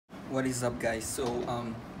What is up, guys?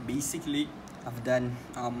 Basically, I've done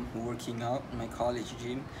working out in my college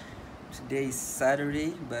gym. Today is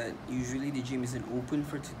Saturday, but usually the gym isn't open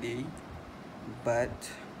for today. But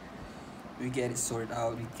we get it sorted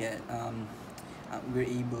out. We're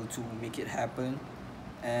able to make it happen.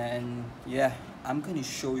 And yeah, I'm gonna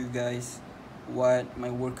show you guys what my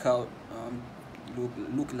workout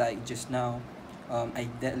look like just now. I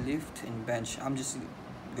deadlift and bench. I'm just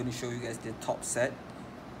gonna show you guys the top set,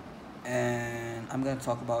 and I'm gonna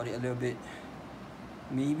talk about it a little bit.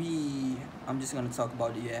 Maybe I'm just gonna talk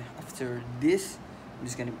about it. Yeah, after this, I'm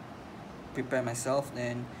just gonna prepare myself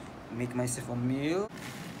and make myself a meal.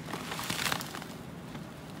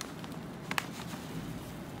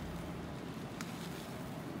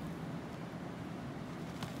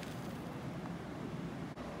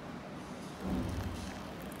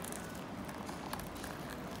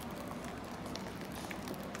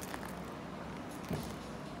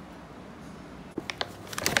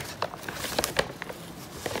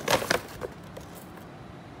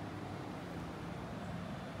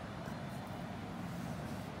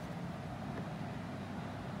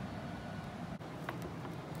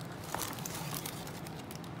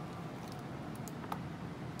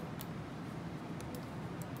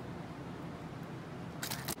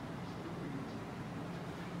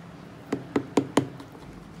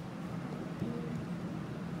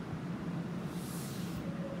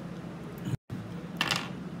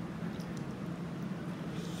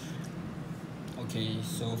 Okay,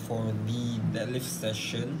 so for the deadlift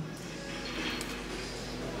session,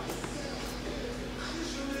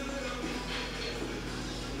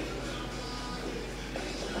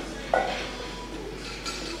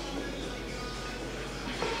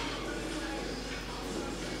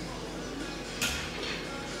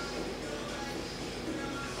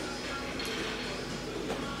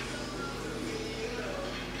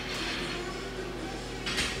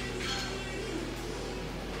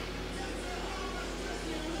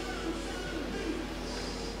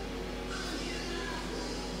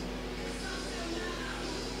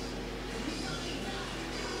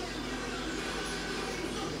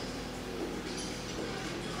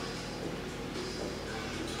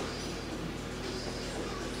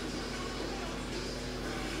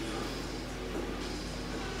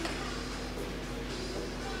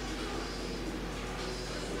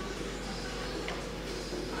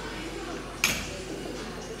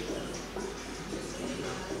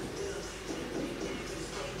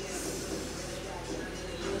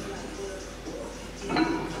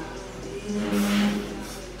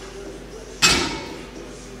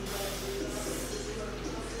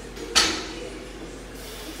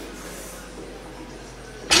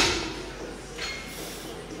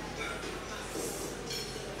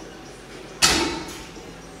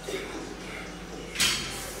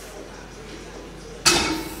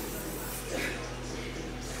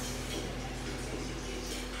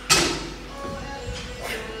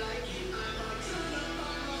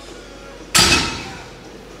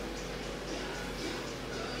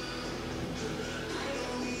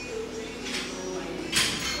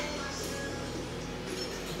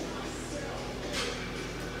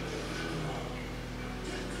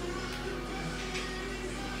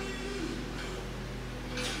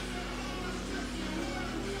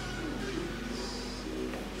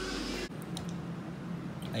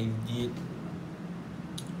 I did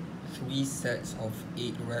 3 sets of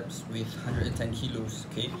 8 reps with 110 kilos.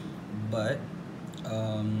 Okay, but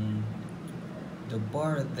the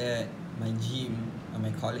bar that my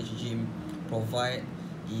college gym provide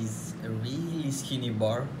is a really skinny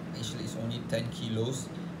bar. Actually, it's only 10 kilos,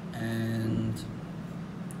 and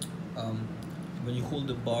when you hold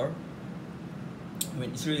the bar, when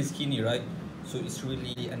it's really skinny, right? So it's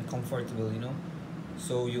really uncomfortable, you know.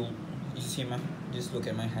 So you see just look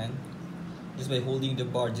at my hand. Just by holding the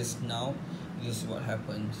bar just now, this is what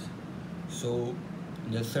happens. So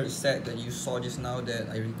the third set that you saw just now that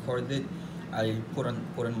I recorded, I put on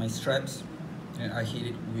my straps and I hit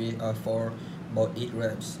it with for about 8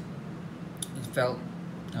 reps. It felt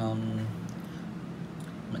the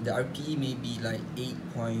RPE may be like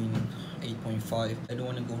 8.5. I don't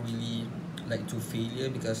want to go really like to failure,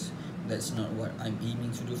 because that's not what I'm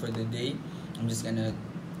aiming to do for the day. I'm just gonna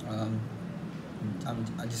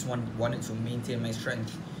I just wanted to maintain my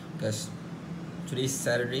strength, because today's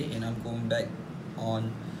Saturday and I'm going back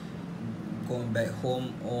home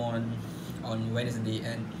on Wednesday,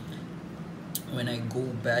 and when I go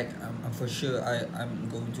back, I'm for sure I'm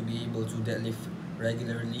going to be able to deadlift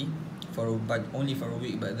regularly but only for a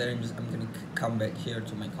week. But then I'm gonna come back here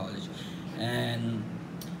to my college, and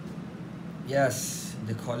Yes,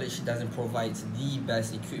 the college doesn't provide the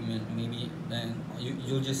best equipment. Maybe then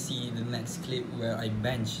you'll just see the next clip where I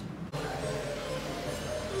bench.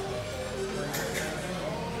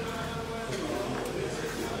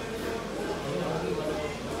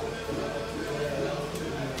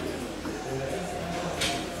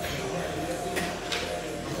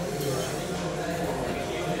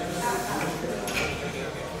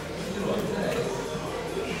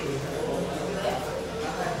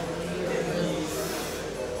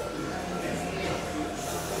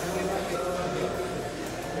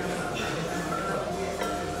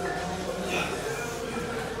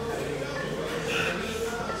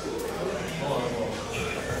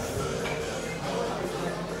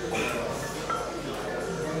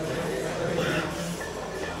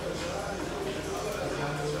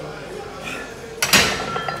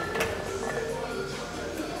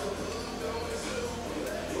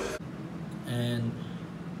 And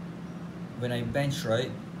when I bench,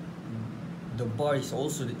 right, the bar is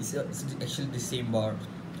also it's actually the same bar,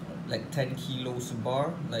 like 10 kilos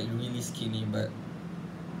bar, like really skinny. But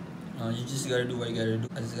you just gotta do what you gotta do.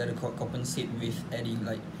 I just gotta compensate with adding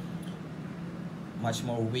like much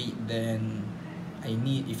more weight than I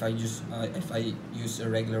need if I use a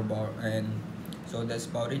regular bar. And so that's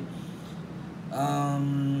about it.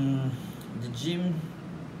 The gym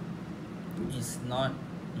is not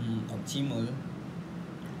optimal.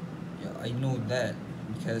 Yeah, I know that,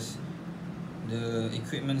 because the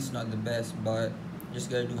equipment is not the best, but just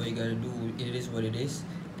gotta do what you gotta do. It is what it is.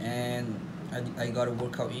 And I got a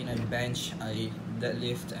workout in. I bench, I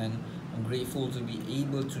deadlift, and I'm grateful to be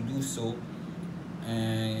able to do so.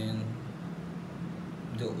 And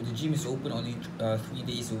the gym is open only 3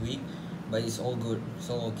 days a week, but it's all good. It's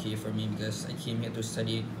all okay for me because I came here to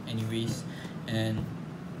study anyways. And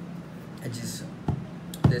I just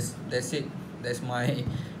that's it. That's my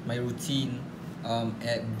routine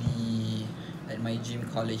at my gym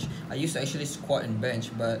college. I used to actually squat and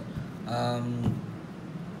bench, but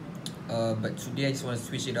today I just want to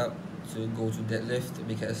switch it up to go to deadlift,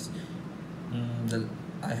 because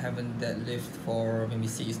I haven't deadlift for maybe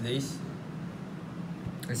 6 days.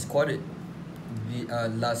 I squatted the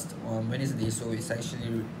last Wednesday, so it's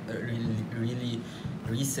actually really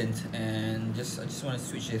recent, and I just want to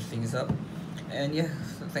switch things up. And yeah,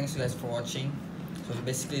 so thanks you guys for watching. So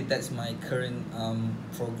basically that's my current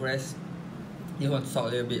progress. I want to talk a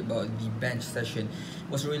little bit about the bench session. It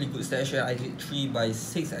was a really good session. I did 3 by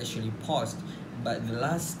 6. I actually paused, but the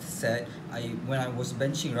last set, when I was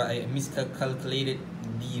benching, right, I miscalculated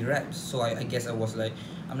the reps. So I guess I was like,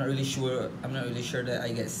 I'm not really sure that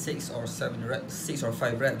I get 6 or 7 reps, 6 or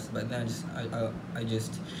 5 reps. But then I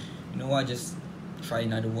just you know what, just try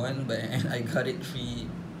another one. But and I got it 3.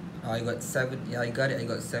 I got 7. Yeah, I got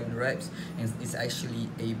 7 reps, and it's actually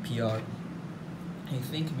a PR. I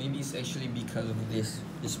think maybe it's actually because of this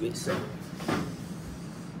weight set.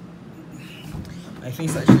 I think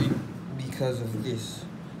it's actually because of this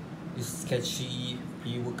sketchy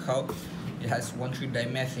pre-workout. It has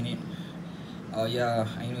 1,3-dimeth in it. Yeah,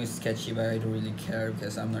 I know it's sketchy, but I don't really care,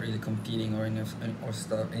 because I'm not really competing or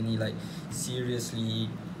any like seriously,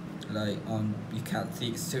 like you can't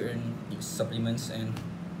take certain supplements. And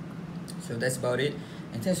so that's about it.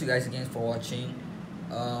 And thanks you guys again for watching.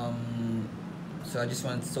 So I just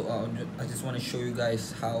want to show you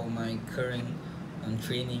guys how my current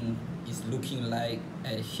training is looking like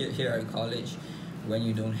here at college, when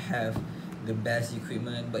you don't have the best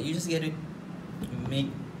equipment, but you just get to make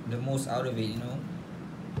the most out of it. You know,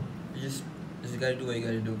 you just gotta do what you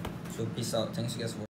gotta do. So peace out. Thanks you guys for